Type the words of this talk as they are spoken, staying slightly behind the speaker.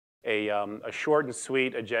a short and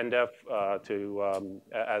sweet agenda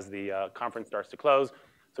as the conference starts to close.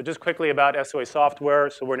 So just quickly about SOA Software.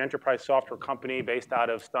 So we're an enterprise software company based out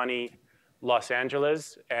of sunny Los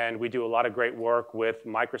Angeles, and we do a lot of great work with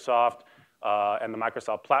Microsoft and the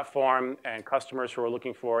Microsoft platform and customers who are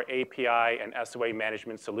looking for API and SOA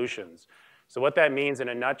management solutions. So what that means in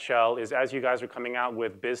a nutshell is as you guys are coming out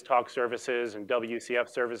with BizTalk services and WCF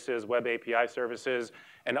services, web API services,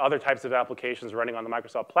 and other types of applications running on the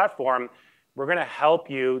Microsoft platform, we're going to help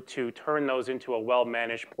you to turn those into a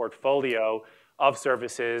well-managed portfolio of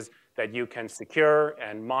services that you can secure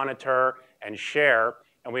and monitor and share.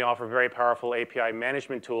 And we offer very powerful API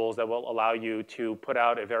management tools that will allow you to put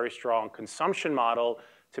out a very strong consumption model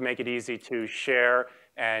to make it easy to share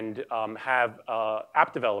and have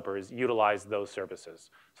app developers utilize those services.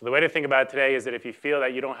 So the way to think about it today is that if you feel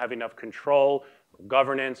that you don't have enough control, or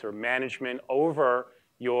governance, or management over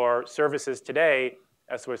your services today,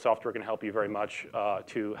 SOA Software can help you very much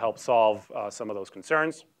to help solve some of those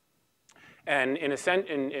concerns. And in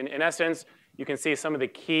essence, you can see some of the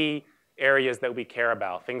key areas that we care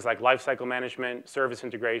about, things like lifecycle management, service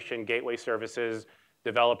integration, gateway services,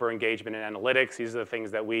 developer engagement and analytics. These are the things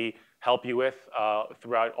that we help you with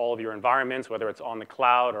throughout all of your environments, whether it's on the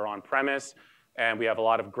cloud or on-premise. And we have a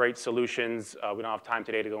lot of great solutions. We don't have time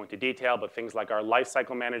today to go into detail, but things like our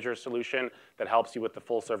Lifecycle Manager solution that helps you with the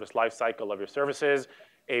full service lifecycle of your services,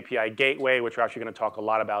 API Gateway, which we're actually going to talk a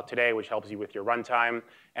lot about today, which helps you with your runtime,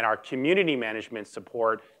 and our Community Management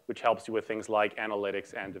support, which helps you with things like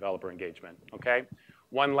analytics and developer engagement, okay?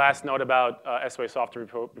 One last note about SOA Software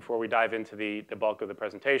before we dive into the bulk of the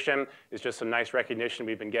presentation is just some nice recognition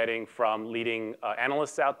we've been getting from leading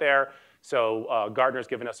analysts out there. So Gartner's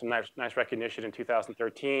given us some nice recognition in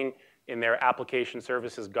 2013 in their application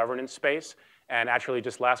services governance space. And actually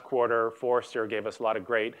just last quarter, Forrester gave us a lot of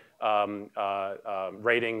great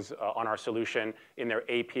ratings on our solution in their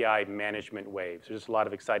API management wave. So just a lot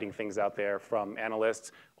of exciting things out there from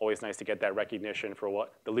analysts. Always nice to get that recognition for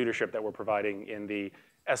what the leadership that we're providing in the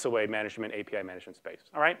SOA management, API management space.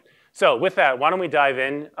 All right. So with that, why don't we dive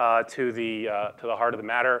in to the heart of the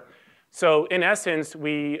matter. So in essence,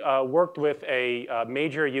 we worked with a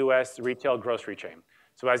major US retail grocery chain.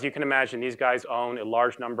 So as you can imagine, these guys own a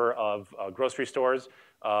large number of grocery stores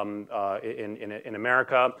in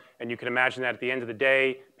America. And you can imagine that at the end of the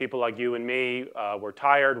day, people like you and me, we're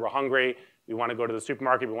tired, we're hungry, we want to go to the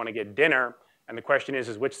supermarket, we want to get dinner. And the question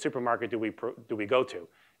is which supermarket do we go to?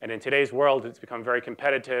 And in today's world, it's become very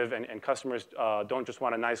competitive, and customers don't just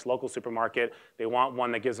want a nice local supermarket. They want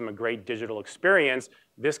one that gives them a great digital experience.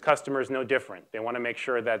 This customer is no different. They want to make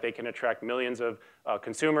sure that they can attract millions of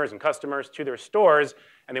consumers and customers to their stores,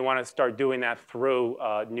 and they want to start doing that through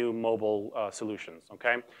new mobile solutions,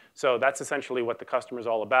 okay? So that's essentially what the customer is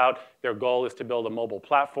all about. Their goal is to build a mobile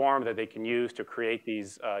platform that they can use to create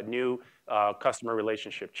these new customer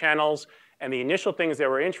relationship channels. And the initial things they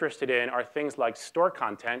were interested in are things like store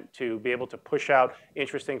content to be able to push out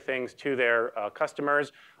interesting things to their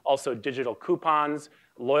customers, also digital coupons,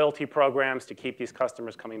 loyalty programs to keep these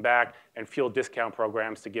customers coming back, and fuel discount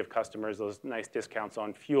programs to give customers those nice discounts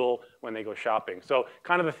on fuel when they go shopping. So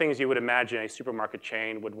kind of the things you would imagine a supermarket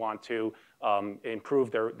chain would want to improve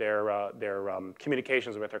their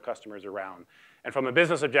communications with their customers around. And from a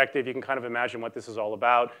business objective, you can kind of imagine what this is all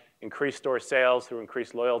about: increased store sales through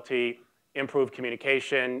increased loyalty, improve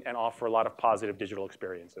communication, and offer a lot of positive digital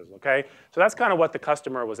experiences, okay? So that's kind of what the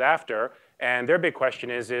customer was after. And their big question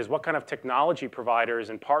is what kind of technology providers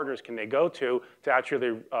and partners can they go to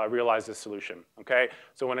actually realize this solution, okay?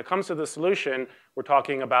 So when it comes to the solution, we're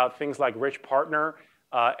talking about things like rich partner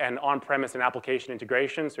and on-premise and application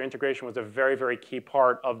integration. So integration was a very, very key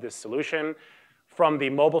part of this solution. From the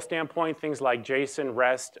mobile standpoint, things like JSON,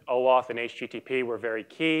 REST, OAuth, and HTTP were very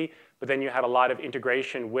key. But then you had a lot of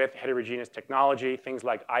integration with heterogeneous technology, things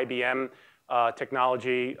like IBM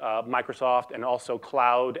technology, Microsoft, and also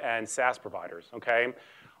cloud and SaaS providers, okay?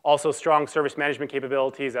 Also strong service management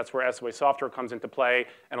capabilities. That's where SOA Software comes into play.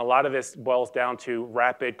 And a lot of this boils down to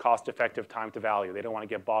rapid, cost-effective time to value. They don't want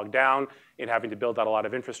to get bogged down in having to build out a lot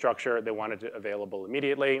of infrastructure. They want it available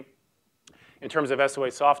immediately. In terms of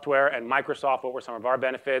SOA Software and Microsoft, what were some of our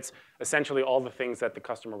benefits? Essentially all the things that the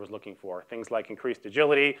customer was looking for. Things like increased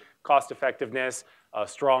agility, cost effectiveness,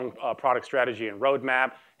 strong product strategy and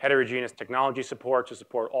roadmap, heterogeneous technology support to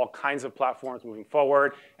support all kinds of platforms moving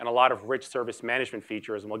forward, and a lot of rich service management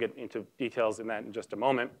features. And we'll get into details in that in just a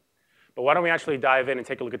moment. But why don't we actually dive in and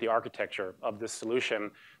take a look at the architecture of this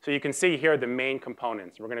solution. So you can see here the main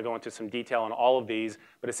components. We're going to go into some detail on all of these.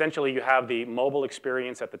 But essentially, you have the mobile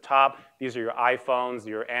experience at the top. These are your iPhones,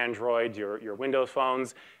 your Androids, your Windows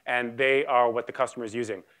phones. And they are what the customer is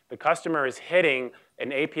using. The customer is hitting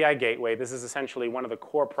an API gateway. This is essentially one of the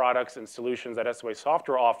core products and solutions that SOA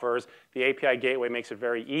Software offers. The API gateway makes it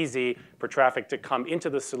very easy for traffic to come into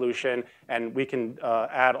the solution, and we can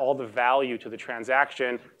add all the value to the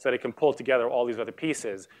transaction so that it can pull together all these other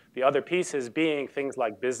pieces. The other pieces being things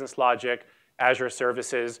like business logic, Azure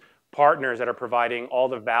services, partners that are providing all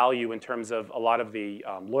the value in terms of a lot of the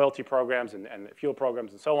loyalty programs and fuel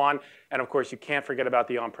programs and so on. And of course, you can't forget about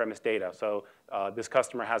the on-premise data. So this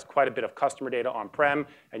customer has quite a bit of customer data on-prem,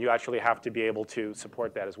 and you actually have to be able to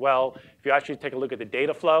support that as well. If you actually take a look at the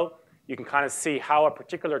data flow, you can kind of see how a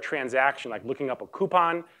particular transaction, like looking up a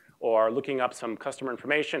coupon or looking up some customer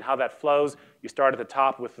information, how that flows. You start at the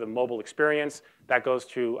top with the mobile experience. That goes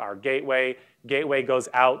to our gateway. Gateway goes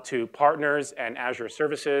out to partners and Azure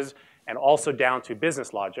services, and also down to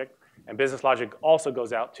business logic. And business logic also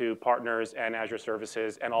goes out to partners and Azure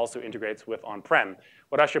services and also integrates with on-prem.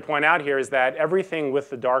 What I should point out here is that everything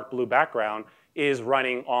with the dark blue background is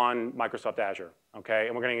running on Microsoft Azure, okay?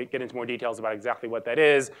 And we're going to get into more details about exactly what that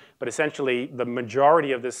is, but essentially the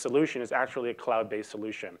majority of this solution is actually a cloud-based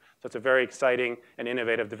solution. So it's a very exciting and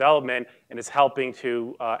innovative development, and it's helping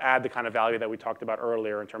to add the kind of value that we talked about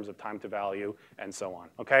earlier in terms of time to value and so on,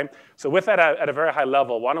 okay? So with that at a very high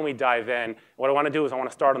level, why don't we dive in? What I want to do is I want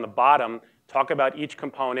to start on the bottom, talk about each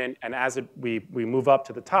component, and as we move up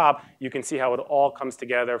to the top, you can see how it all comes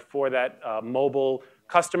together for that mobile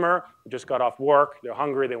customer who just got off work, they're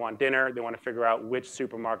hungry, they want dinner, they want to figure out which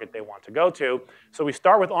supermarket they want to go to. So we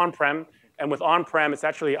start with on-prem, and with on-prem, it's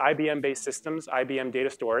actually IBM-based systems, IBM data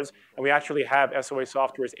stores, and we actually have SOA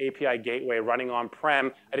Software's API gateway running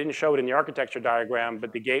on-prem. I didn't show it in the architecture diagram,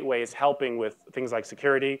 but the gateway is helping with things like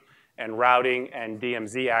security and routing and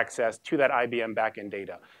DMZ access to that IBM backend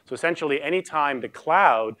data. So essentially, anytime the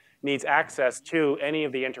cloud needs access to any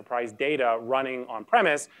of the enterprise data running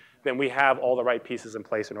on-premise, then we have all the right pieces in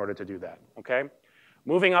place in order to do that, okay?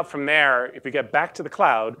 Moving up from there, if we get back to the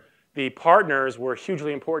cloud, the partners were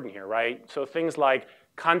hugely important here, right? So things like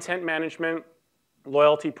content management,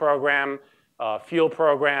 loyalty program, fuel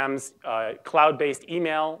programs, cloud-based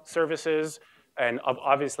email services, and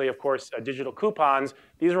obviously, of course, digital coupons.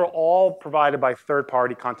 These are all provided by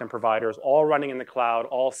third-party content providers, all running in the cloud,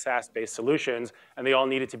 all SaaS-based solutions, and they all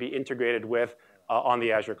needed to be integrated with on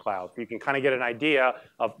the Azure cloud. You can kind of get an idea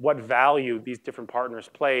of what value these different partners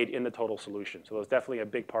played in the total solution. So it was definitely a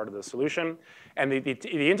big part of the solution. And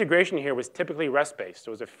the integration here was typically REST-based. So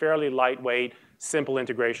it was a fairly lightweight, simple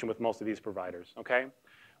integration with most of these providers, okay?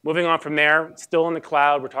 Moving on from there, still in the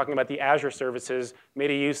cloud, we're talking about the Azure services, made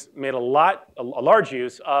a large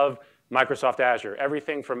use of Microsoft Azure.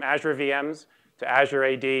 Everything from Azure VMs to Azure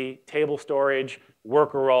AD, table storage,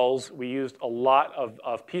 worker roles. We used a lot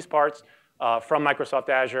of piece parts from Microsoft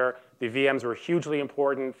Azure. The VMs were hugely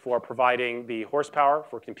important for providing the horsepower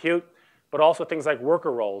for compute, but also things like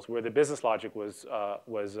worker roles where the business logic was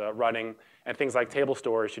running, and things like table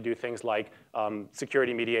storage to do things like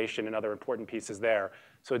security mediation and other important pieces there.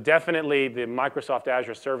 So definitely the Microsoft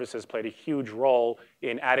Azure services played a huge role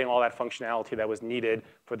in adding all that functionality that was needed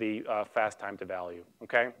for the fast time to value,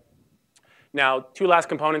 okay? Now, two last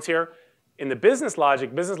components here. In the business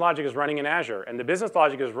logic is running in Azure, and the business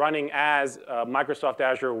logic is running as Microsoft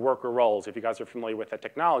Azure worker roles, if you guys are familiar with that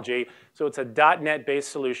technology. So it's a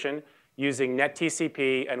 .NET-based solution using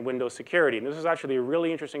NetTCP and Windows security. And this is actually a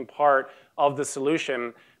really interesting part of the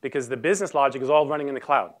solution because the business logic is all running in the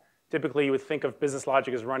cloud. Typically, you would think of business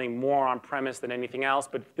logic as running more on-premise than anything else,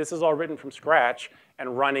 but this is all written from scratch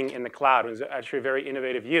and running in the cloud. It was actually a very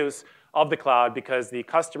innovative use of the cloud because the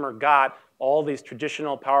customer got all these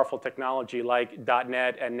traditional powerful technology like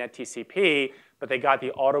 .NET and NetTCP, but they got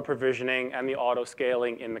the auto-provisioning and the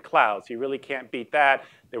auto-scaling in the cloud. So you really can't beat that.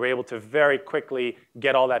 They were able to very quickly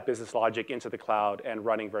get all that business logic into the cloud and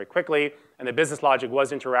running very quickly. And the business logic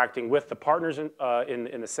was interacting with the partners in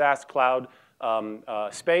the SaaS cloud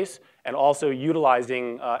space, and also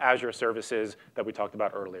utilizing Azure services that we talked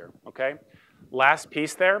about earlier, okay? Last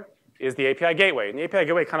piece there is the API gateway. And the API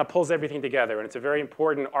gateway kind of pulls everything together, and it's a very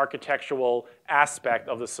important architectural aspect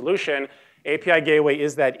of the solution. API gateway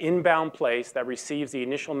is that inbound place that receives the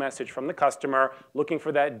initial message from the customer looking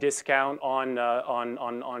for that discount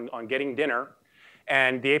on getting dinner.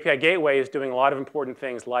 And the API gateway is doing a lot of important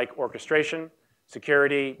things like orchestration,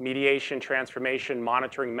 security, mediation, transformation,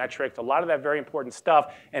 monitoring, metrics, a lot of that very important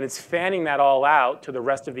stuff, and it's fanning that all out to the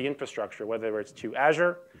rest of the infrastructure, whether it's to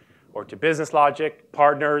Azure or to business logic,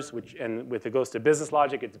 partners, and if it goes to business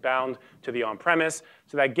logic, it's bound to the on-premise.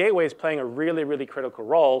 So that gateway is playing a really, really critical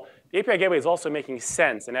role. The API gateway is also making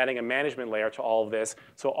sense and adding a management layer to all of this.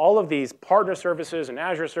 So all of these partner services and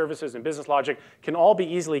Azure services and business logic can all be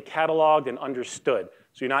easily cataloged and understood.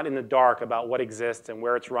 So you're not in the dark about what exists and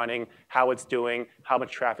where it's running, how it's doing, how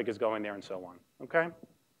much traffic is going there, and so on, okay?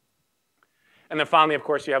 And then finally, of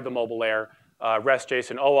course, you have the mobile layer, REST,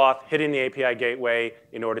 JSON, OAuth, hitting the API gateway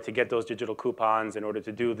in order to get those digital coupons, in order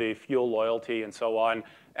to do the fuel loyalty and so on,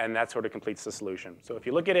 and that sort of completes the solution. So if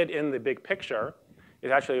you look at it in the big picture,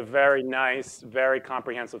 it's actually a very nice, very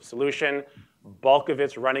comprehensive solution. Bulk of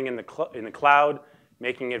it's running in the cloud,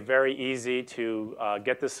 making it very easy to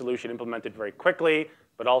get this solution implemented very quickly,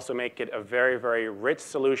 but also make it a very, very rich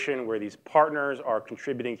solution where these partners are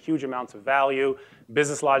contributing huge amounts of value.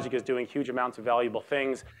 Business Logic is doing huge amounts of valuable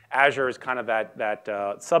things. Azure is kind of that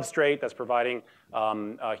substrate that's providing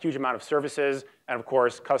a huge amount of services. And of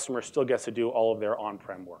course, customer still gets to do all of their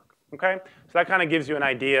on-prem work. Okay? So that kind of gives you an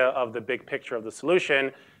idea of the big picture of the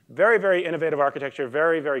solution. Very, very innovative architecture,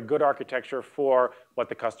 very, very good architecture for what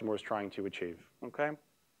the customer is trying to achieve. Okay?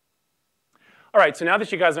 All right, so now that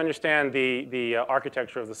you guys understand the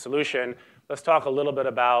architecture of the solution, let's talk a little bit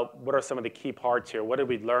about what are some of the key parts here. What did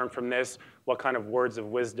we learn from this? What kind of words of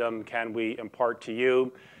wisdom can we impart to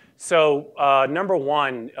you? So number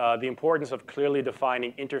one, the importance of clearly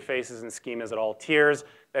defining interfaces and schemas at all tiers.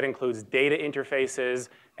 That includes data interfaces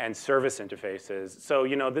and service interfaces. So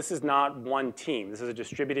this is not one team. This is a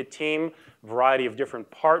distributed team, variety of different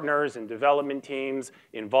partners and development teams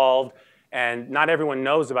involved. And not everyone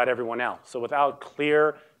knows about everyone else. So without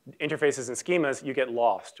clear interfaces and schemas, you get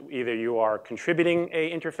lost. Either you are contributing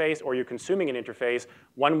an interface or you're consuming an interface.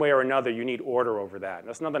 One way or another, you need order over that. And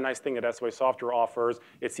that's another nice thing that SOA software offers.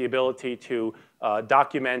 It's the ability to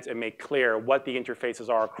document and make clear what the interfaces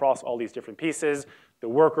are across all these different pieces. The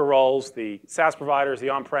worker roles, the SaaS providers, the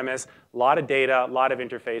on-premise, a lot of data, a lot of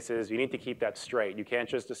interfaces. You need to keep that straight. You can't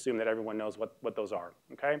just assume that everyone knows what those are,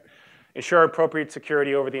 okay? Ensure appropriate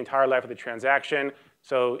security over the entire life of the transaction.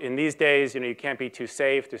 So in these days, you can't be too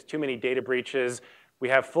safe. There's too many data breaches. We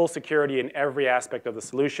have full security in every aspect of the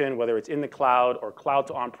solution, whether it's in the cloud or cloud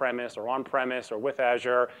to on-premise or with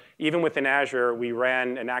Azure. Even within Azure, we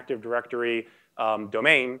ran an Active Directory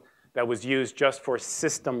domain that was used just for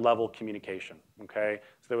system-level communication, okay?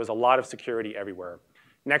 So there was a lot of security everywhere.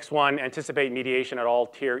 Next one, anticipate mediation at all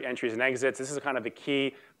tier entries and exits. This is kind of the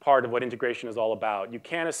key part of what integration is all about. You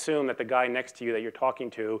can't assume that the guy next to you that you're talking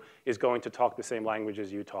to is going to talk the same language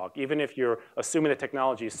as you talk. Even if you're assuming the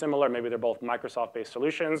technology is similar, maybe they're both Microsoft-based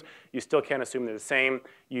solutions, you still can't assume they're the same.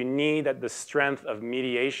 You need the strength of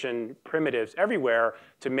mediation primitives everywhere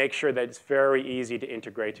to make sure that it's very easy to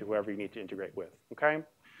integrate to whoever you need to integrate with, okay?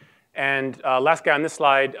 And last guy on this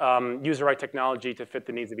slide, use the right technology to fit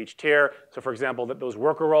the needs of each tier. So for example, those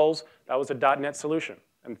worker roles, that was a .NET solution.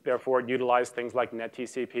 And therefore, it utilized things like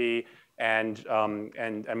NetTCP and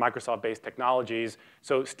Microsoft-based technologies.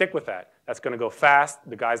 So stick with that. That's going to go fast.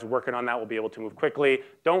 The guys working on that will be able to move quickly.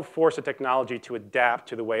 Don't force the technology to adapt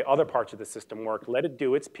to the way other parts of the system work. Let it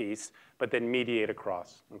do its piece, but then mediate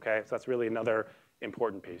across, okay? So that's really another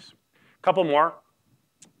important piece. A couple more.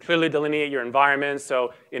 Clearly delineate your environment.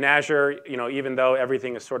 So in Azure, even though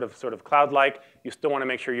everything is sort of cloud-like, you still want to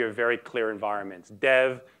make sure you have very clear environments.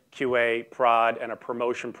 Dev, QA, prod, and a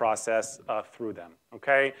promotion process through them,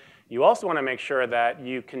 okay? You also want to make sure that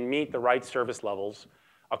you can meet the right service levels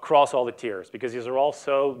across all the tiers, because these are all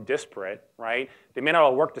so disparate, right? They may not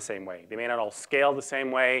all work the same way. They may not all scale the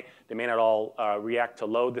same way. They may not all react to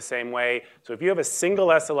load the same way. So if you have a single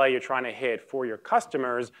SLA you're trying to hit for your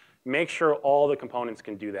customers, make sure all the components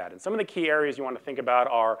can do that. And some of the key areas you want to think about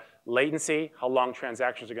are latency, how long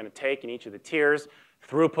transactions are going to take in each of the tiers,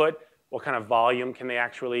 throughput, what kind of volume can they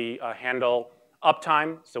actually handle,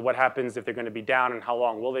 uptime, so what happens if they're going to be down and how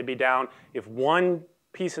long will they be down. If one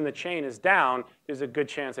piece in the chain is down, there's a good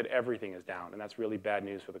chance that everything is down, and that's really bad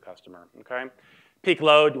news for the customer, okay? Peak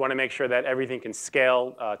load, you want to make sure that everything can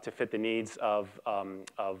scale to fit the needs of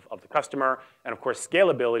the customer. And of course,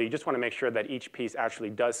 scalability, you just want to make sure that each piece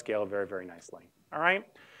actually does scale very, very nicely, all right?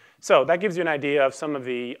 So that gives you an idea of some of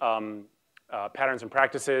the patterns and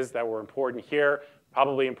practices that were important here,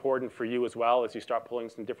 probably important for you as well as you start pulling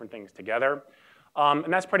some different things together.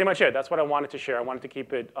 And that's pretty much it. That's what I wanted to share. I wanted to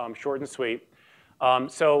keep it short and sweet.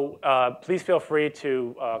 So please feel free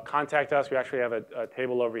to contact us. We actually have a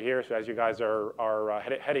table over here, so as you guys are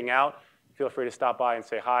heading out, feel free to stop by and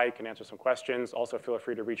say hi. You can answer some questions. Also, feel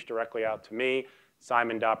free to reach directly out to me,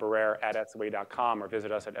 simon.barrere@soa.com, or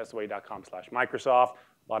visit us at soa.com/Microsoft.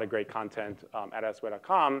 A lot of great content at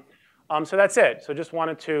soa.com. So that's it. So just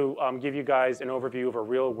wanted to give you guys an overview of a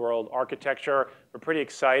real-world architecture. We're pretty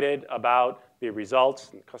excited about the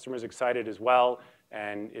results. And the customer's excited as well.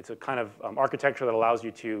 And it's a kind of architecture that allows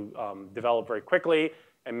you to develop very quickly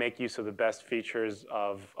and make use of the best features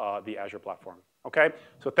of the Azure platform. Okay?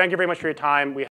 So thank you very much for your time.